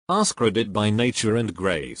AskReddit by nature and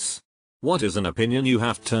grace. What is an opinion you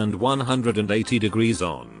have turned 180 degrees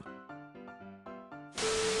on?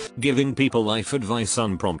 Giving people life advice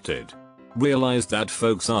unprompted. Realized that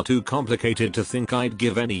folks are too complicated to think I'd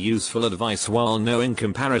give any useful advice while knowing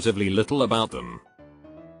comparatively little about them.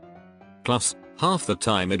 Plus, half the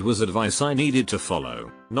time it was advice I needed to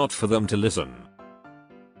follow, not for them to listen.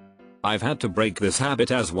 I've had to break this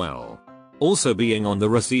habit as well. Also, being on the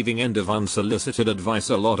receiving end of unsolicited advice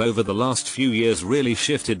a lot over the last few years really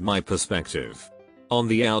shifted my perspective. On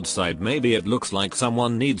the outside maybe it looks like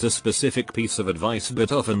someone needs a specific piece of advice,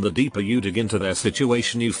 but often the deeper you dig into their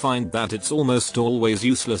situation you find that it's almost always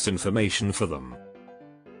useless information for them.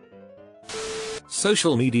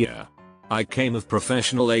 Social media. I came of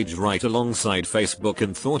professional age right alongside Facebook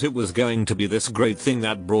and thought it was going to be this great thing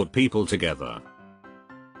that brought people together.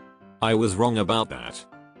 I was wrong about that.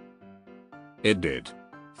 It did.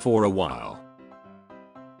 For a while.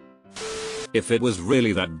 If it was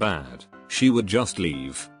really that bad, she would just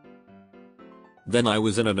leave. Then I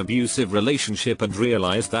was in an abusive relationship and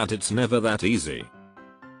realized that it's never that easy.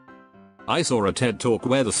 I saw a TED talk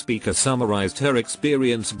where the speaker summarized her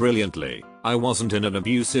experience brilliantly. I wasn't in an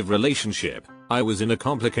abusive relationship, I was in a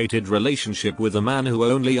complicated relationship with a man who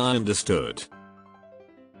only I understood.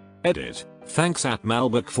 Edit. Thanks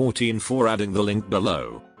 @Malbec14 for adding the link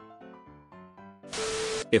below.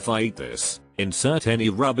 If I eat this, insert any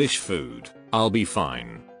rubbish food, I'll be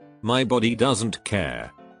fine. My body doesn't care.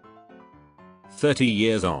 30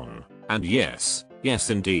 years on, and yes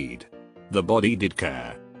indeed. The body did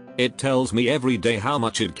care. It tells me every day how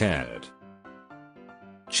much it cared.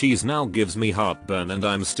 Cheese now gives me heartburn and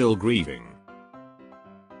I'm still grieving.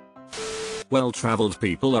 Well-traveled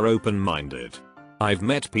people are open-minded. I've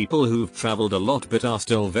met people who've traveled a lot but are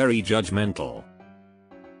still very judgmental.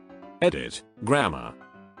 Edit. Grammar.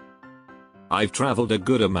 I've traveled a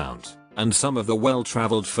good amount, and some of the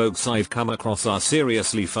well-traveled folks I've come across are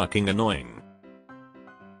seriously fucking annoying.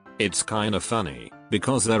 It's kinda funny,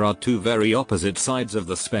 because there are two very opposite sides of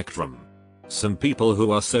the spectrum. Some people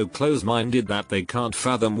who are so close-minded that they can't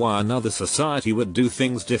fathom why another society would do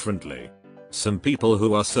things differently. Some people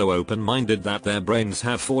who are so open-minded that their brains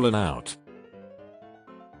have fallen out.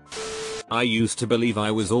 I used to believe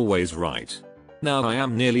I was always right. Now I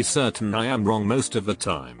am nearly certain I am wrong most of the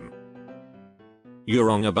time. You're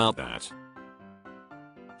wrong about that.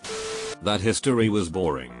 That history was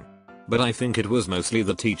boring. But I think it was mostly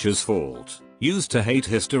the teacher's fault. Used to hate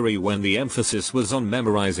history when the emphasis was on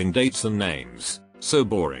memorizing dates and names. So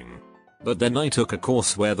boring. But then I took a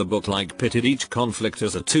course where the book pitted each conflict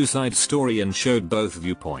as a two-side story and showed both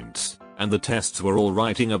viewpoints. And the tests were all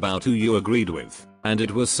writing about who you agreed with. And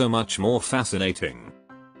it was so much more fascinating.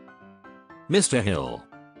 Mr. Hill.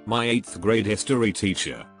 My 8th grade history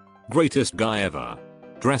teacher. Greatest guy ever.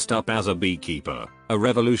 Dressed up as a beekeeper, a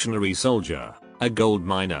revolutionary soldier, a gold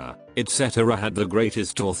miner, etc. Had the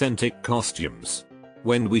greatest authentic costumes.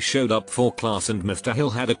 When we showed up for class and Mr. Hill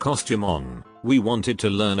had a costume on, we wanted to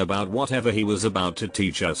learn about whatever he was about to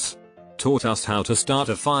teach us. Taught us how to start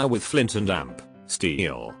a fire with flint and amp,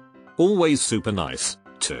 steel. Always super nice,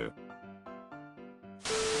 too.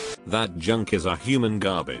 That junk is a human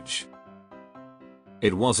garbage.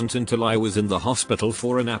 It wasn't until I was in the hospital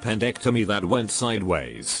for an appendectomy that went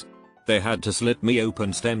sideways. They had to slit me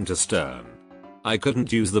open stem to stern. I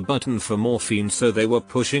couldn't use the button for morphine, so they were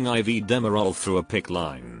pushing IV Demerol through a PICC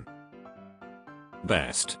line.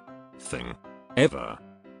 Best thing ever.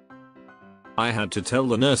 I had to tell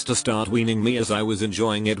the nurse to start weaning me as I was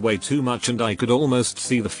enjoying it way too much and I could almost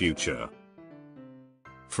see the future.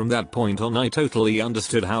 From that point on I totally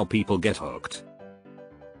understood how people get hooked.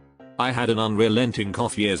 I had an unrelenting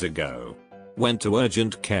cough years ago. Went to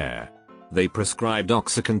urgent care. They prescribed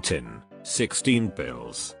Oxycontin, 16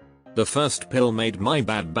 pills. The first pill made my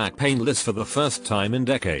bad back painless for the first time in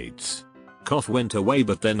decades. Cough went away,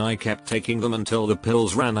 but then I kept taking them until the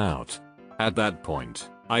pills ran out. At that point,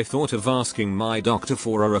 I thought of asking my doctor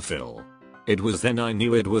for a refill. It was then I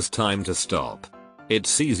knew it was time to stop.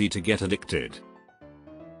 It's easy to get addicted.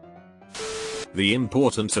 The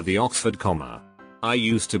importance of the Oxford comma. I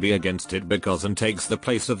used to be against it because "and" takes the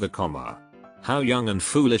place of the comma. How young and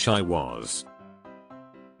foolish I was.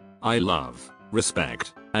 I love,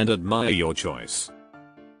 respect, and admire your choice.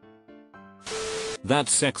 That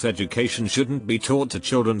sex education shouldn't be taught to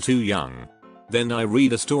children too young. Then I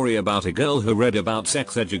read a story about a girl who read about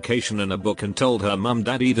sex education in a book and told her mum,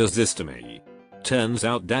 "Daddy does this to me." Turns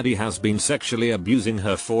out daddy has been sexually abusing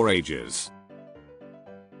her for ages.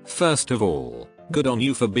 First of all, good on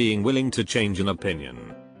you for being willing to change an opinion.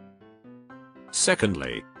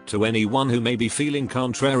 Secondly, To anyone who may be feeling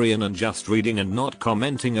contrarian and just reading and not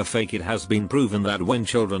commenting a fake, it has been proven that when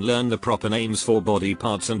children learn the proper names for body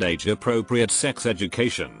parts and age appropriate sex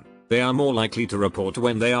education, they are more likely to report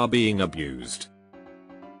when they are being abused.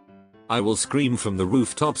 I will scream from the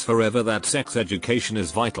rooftops forever that sex education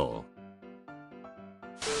is vital.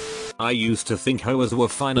 I used to think hoes were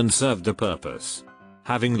fine and served a purpose.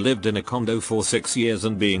 Having lived in a condo for 6 years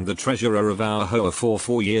and being the treasurer of our hoe for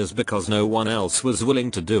 4 years because no one else was willing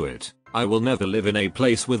to do it, I will never live in a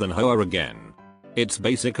place with an hoe again. It's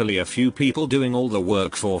basically a few people doing all the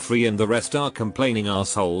work for free and the rest are complaining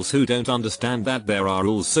assholes who don't understand that there are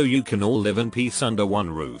rules so you can all live in peace under one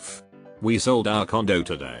roof. We sold our condo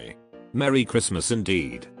today. Merry Christmas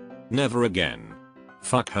indeed. Never again.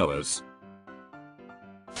 Fuck hoes.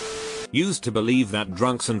 Used to believe that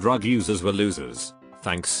drunks and drug users were losers.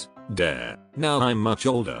 Thanks, dare. Now I'm much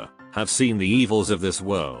older, have seen the evils of this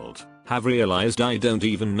world, have realized I don't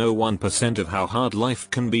even know 1% of how hard life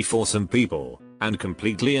can be for some people, and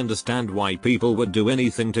completely understand why people would do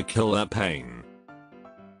anything to kill that pain.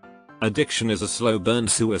 Addiction is a slow burn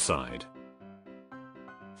suicide.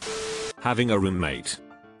 Having a roommate.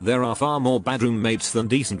 There are far more bad roommates than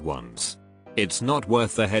decent ones. It's not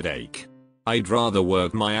worth the headache. I'd rather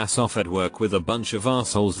work my ass off at work with a bunch of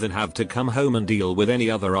assholes than have to come home and deal with any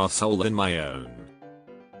other asshole than my own.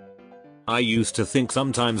 I used to think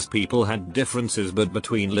sometimes people had differences, but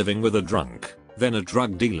between living with a drunk, then a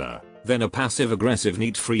drug dealer, then a passive-aggressive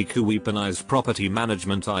neat freak who weaponized property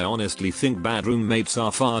management, I honestly think bad roommates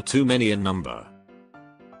are far too many in number.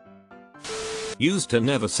 Used to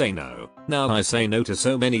never say no, now I say no to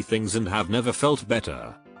so many things and have never felt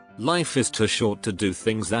better. Life is too short to do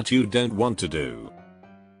things that you don't want to do.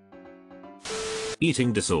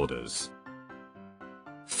 Eating disorders.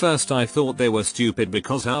 First I thought they were stupid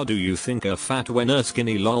because how do you think are fat when are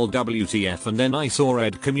skinny, lol WTF, and then I saw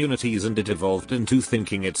ed communities and it evolved into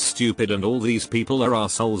thinking it's stupid and all these people are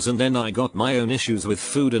assholes, and then I got my own issues with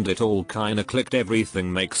food and it all kinda clicked.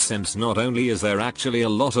 Everything makes sense. Not only is there actually a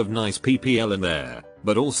lot of nice PPL in there,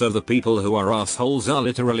 but also the people who are assholes are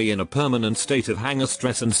literally in a permanent state of hanger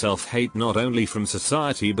stress and self-hate, not only from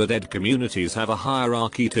society but ed communities have a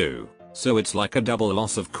hierarchy too. So it's like a double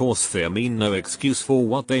loss. Of course they mean no excuse for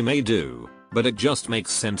what they may do, but it just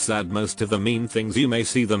makes sense that most of the mean things you may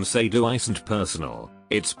see them say do isn't personal,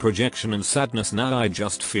 it's projection and sadness. Now I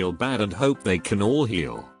just feel bad and hope they can all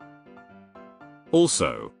heal.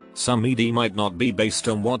 Also, some ED might not be based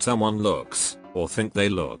on what someone looks, or think they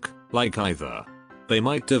look like either. They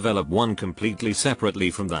might develop one completely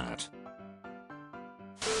separately from that.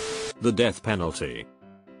 The death penalty.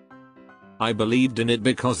 I believed in it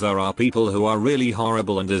because there are people who are really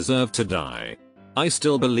horrible and deserve to die. I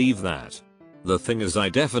still believe that. The thing is, I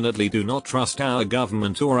definitely do not trust our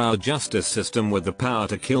government or our justice system with the power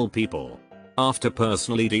to kill people. After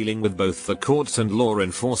personally dealing with both the courts and law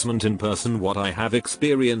enforcement in person, what I have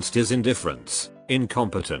experienced is indifference,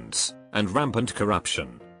 incompetence, and rampant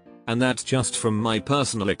corruption. And that's just from my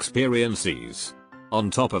personal experiences. On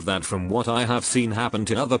top of that, from what I have seen happen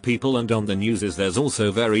to other people and on the news, there's also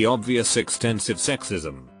very obvious extensive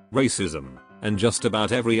sexism, racism, and just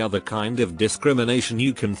about every other kind of discrimination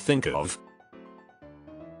you can think of.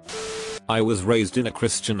 I was raised in a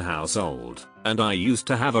Christian household, and I used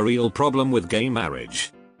to have a real problem with gay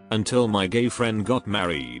marriage. Until my gay friend got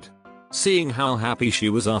married. Seeing how happy she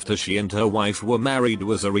was after she and her wife were married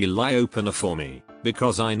was a real eye-opener for me,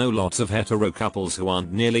 because I know lots of hetero couples who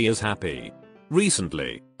aren't nearly as happy.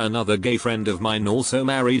 Recently, another gay friend of mine also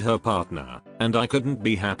married her partner, and I couldn't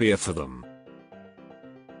be happier for them.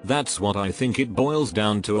 That's what I think it boils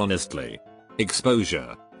down to, honestly.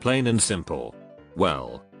 Exposure, plain and simple.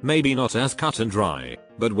 Well, maybe not as cut and dry,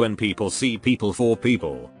 but when people see people for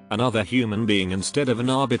people, another human being instead of an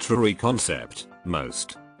arbitrary concept,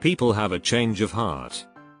 most people have a change of heart.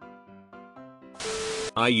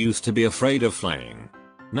 I used to be afraid of flying.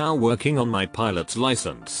 Now working on my pilot's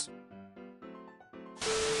license.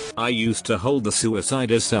 I used to hold the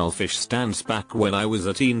suicide as selfish stance back when I was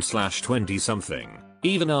a teen/20 something,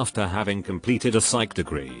 even after having completed a psych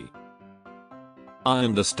degree. I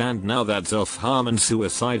understand now that self-harm and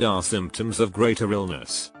suicide are symptoms of greater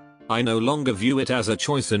illness. I no longer view it as a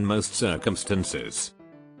choice in most circumstances.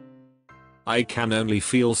 I can only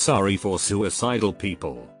feel sorry for suicidal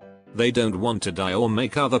people. They don't want to die or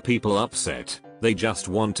make other people upset, they just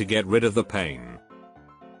want to get rid of the pain.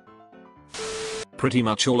 Pretty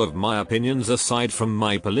much all of my opinions aside from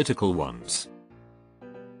my political ones.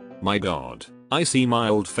 My god, I see my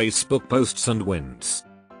old Facebook posts and wince.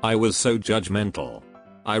 I was so judgmental.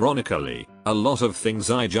 Ironically, a lot of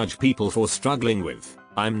things I judge people for struggling with,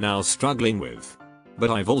 I'm now struggling with. But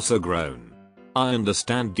I've also grown. I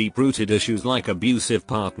understand deep-rooted issues like abusive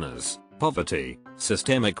partners, poverty,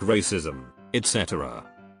 systemic racism, etc.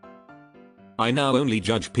 I now only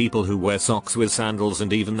judge people who wear socks with sandals,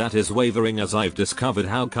 and even that is wavering as I've discovered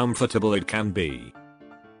how comfortable it can be.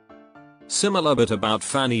 Similar but about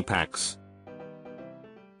fanny packs.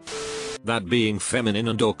 That being feminine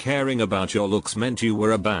and or caring about your looks meant you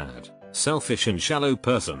were a bad, selfish and shallow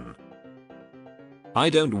person. I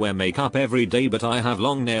don't wear makeup every day, but I have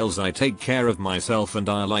long nails. I take care of myself and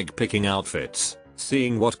I like picking outfits,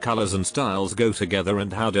 seeing what colors and styles go together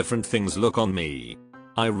and how different things look on me.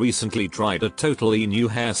 I recently tried a totally new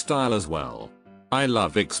hairstyle as well. I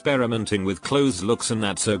love experimenting with clothes looks, and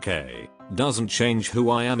that's okay. Doesn't change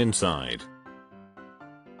who I am inside.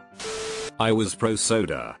 I was pro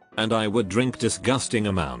soda, and I would drink disgusting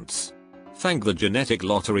amounts. Thank the genetic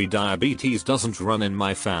lottery diabetes doesn't run in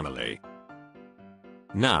my family.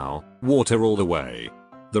 Now, water all the way.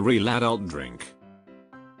 The real adult drink.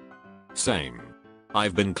 Same.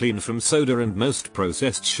 I've been clean from soda and most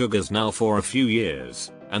processed sugars now for a few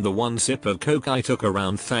years, and the one sip of Coke I took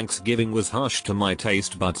around Thanksgiving was harsh to my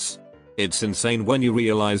taste buds. It's insane when you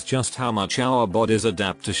realize just how much our bodies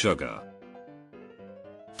adapt to sugar.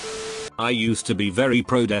 I used to be very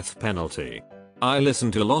pro death penalty. I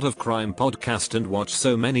listen to a lot of crime podcasts and watch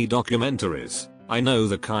so many documentaries. I know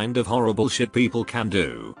the kind of horrible shit people can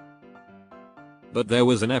do. But there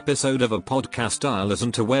was an episode of a podcast I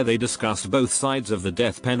listened to where they discussed both sides of the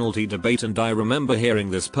death penalty debate, and I remember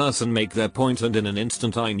hearing this person make their point, and in an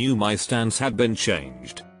instant I knew my stance had been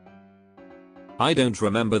changed. I don't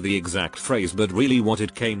remember the exact phrase, but really what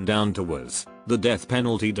it came down to was, the death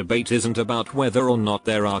penalty debate isn't about whether or not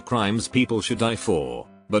there are crimes people should die for,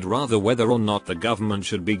 but rather whether or not the government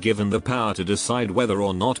should be given the power to decide whether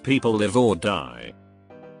or not people live or die.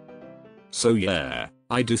 So yeah,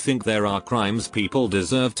 I do think there are crimes people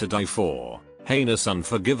deserve to die for, heinous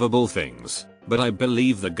unforgivable things, but I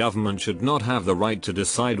believe the government should not have the right to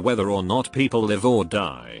decide whether or not people live or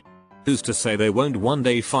die. Who's to say they won't one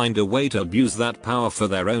day find a way to abuse that power for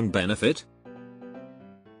their own benefit?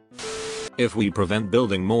 If we prevent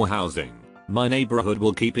building more housing, my neighborhood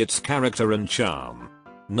will keep its character and charm.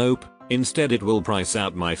 Nope, instead it will price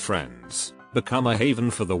out my friends, become a haven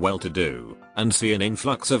for the well-to-do, and see an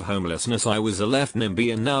influx of homelessness. I was a left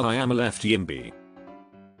NIMBY and now I am a left YIMBY.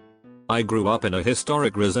 I grew up in a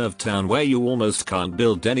historic reserve town where you almost can't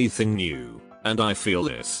build anything new, and I feel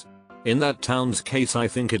this. In that town's case I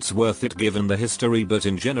think it's worth it given the history, but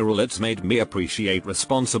in general it's made me appreciate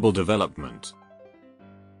responsible development.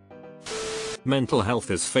 Mental health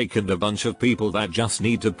is fake and a bunch of people that just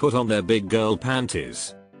need to put on their big girl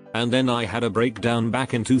panties. And then I had a breakdown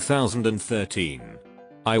back in 2013.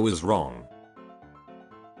 I was wrong.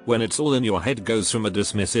 When it's all in your head goes from a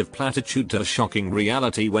dismissive platitude to a shocking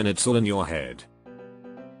reality when it's all in your head.